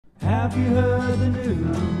Have you heard the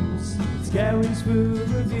news? It's Gary's Food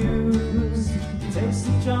Reviews. He tastes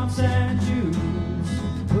the chops and chews,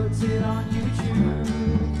 puts it on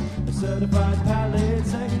YouTube. A certified palate,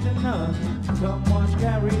 second to none. Come watch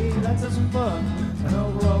Gary, let's have some fun. An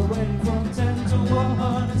overall rating from 10 to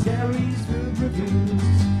 1. It's Gary's Food Reviews.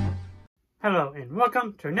 Hello and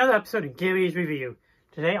welcome to another episode of Gary's Review.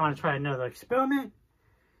 Today I want to try another experiment.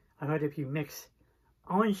 I heard if you mix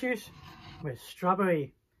orange juice with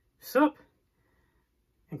strawberry syrup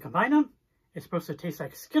and combine them, it's supposed to taste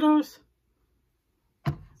like Skittles.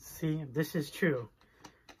 Let's see if this is true.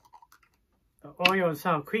 The Oreo and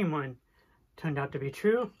sour cream one turned out to be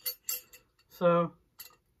true. So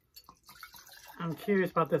I'm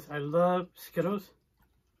curious about this. I love Skittles.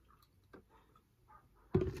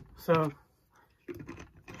 So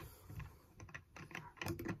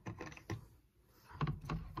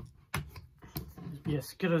be a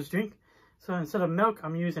Skittles drink. So instead of milk,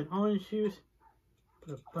 I'm using orange juice.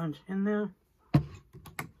 Put a bunch in there.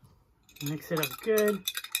 Mix it up good.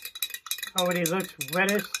 Already looks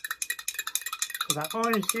reddish. So that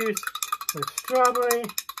orange juice with strawberry.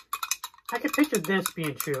 I could picture this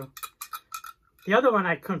being true. The other one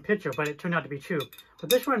I couldn't picture, but it turned out to be true. But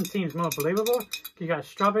this one seems more believable. You got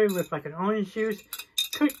strawberry with like an orange juice.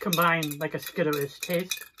 Could combine like a Skittles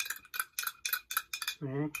taste.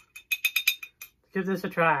 Okay. Give this a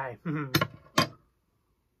try.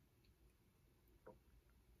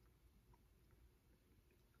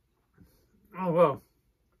 Oh, whoa.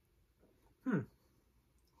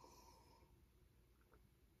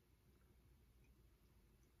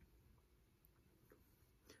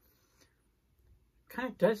 Kind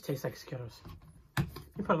of does taste like Skittles.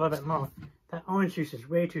 You put a little bit more. That orange juice is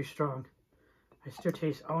way too strong. I still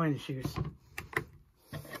taste orange juice.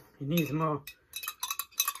 It needs more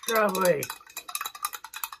strawberry.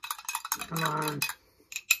 Come on.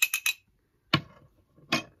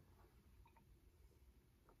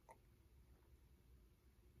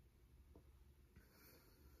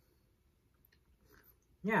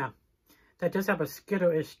 Yeah, that does have a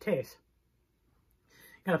Skittle-ish taste.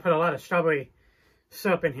 Gotta put a lot of strawberry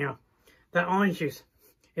syrup in here. That orange juice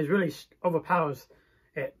is really overpowers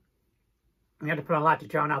it. You have to put a lot to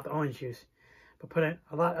drown out the orange juice. But put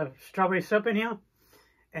a lot of strawberry syrup in here,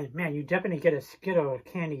 and man, you definitely get a Skittle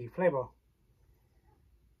candy flavor.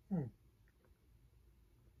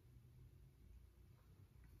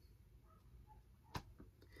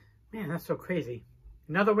 Man, that's so crazy.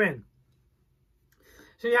 Another win.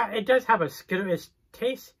 So yeah, it does have a Skittles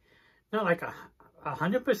taste. Not like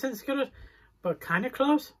 100% Skittles, but kind of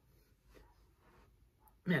close.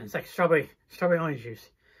 Man, it's like strawberry orange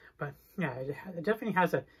juice. But yeah, it definitely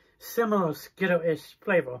has a similar Skittle-ish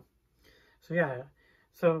flavor. So yeah,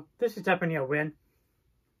 so this is definitely a win.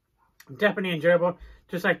 Definitely enjoyable.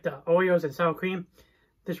 Just like the Oreos and sour cream.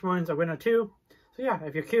 This one's a winner too. So yeah,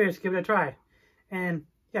 if you're curious, give it a try. And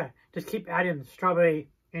yeah, just keep adding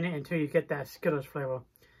strawberry in it until you get that Skittles flavor.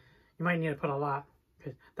 You might need to put a lot,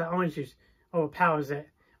 because the orange juice overpowers it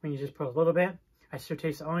when you just put a little bit. I still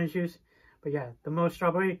taste the orange juice. But yeah, the more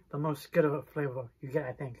strawberry, the more Skittles flavor you get,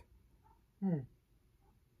 I think.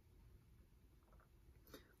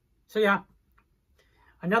 So yeah,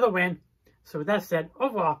 another win. So with that said,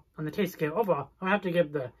 overall, on the taste scale, overall, I have to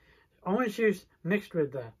give the orange juice mixed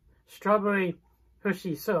with the strawberry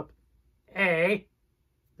Hershey syrup a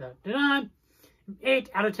 8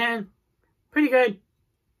 out of 10. Pretty good.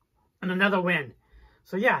 And another win.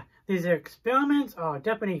 So yeah, these experiments are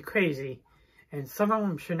definitely crazy. And some of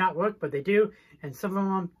them should not work, but they do. And some of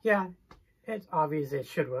them, yeah, it's obvious it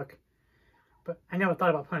should work. But I never thought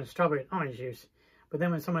about putting strawberry and orange juice. But then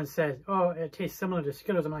when someone says, oh, it tastes similar to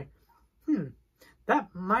Skittles, I'm like, that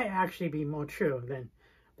might actually be more true than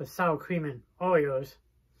the sour cream and Oreos,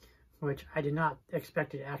 which I did not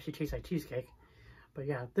expect it to actually taste like cheesecake. But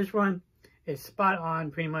yeah, this one is spot on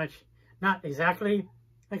pretty much. Not exactly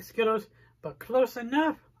like Skittles, but close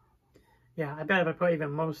enough. Yeah, I bet if I put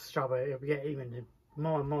even more strawberry, it would get even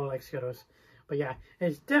more and more like Skittles. But yeah,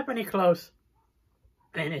 it's definitely close,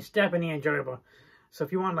 and it's definitely enjoyable. So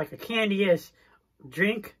if you want like a candy-ish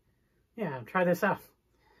drink, yeah, try this out.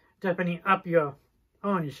 Definitely up your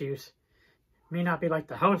orange juice. May not be like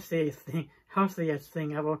the healthiest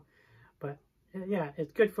thing ever, but yeah,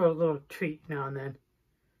 it's good for a little treat now and then.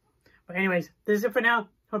 But anyways, this is it for now.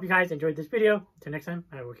 Hope you guys enjoyed this video. Until next time,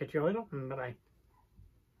 I will catch you all later. Bye-bye.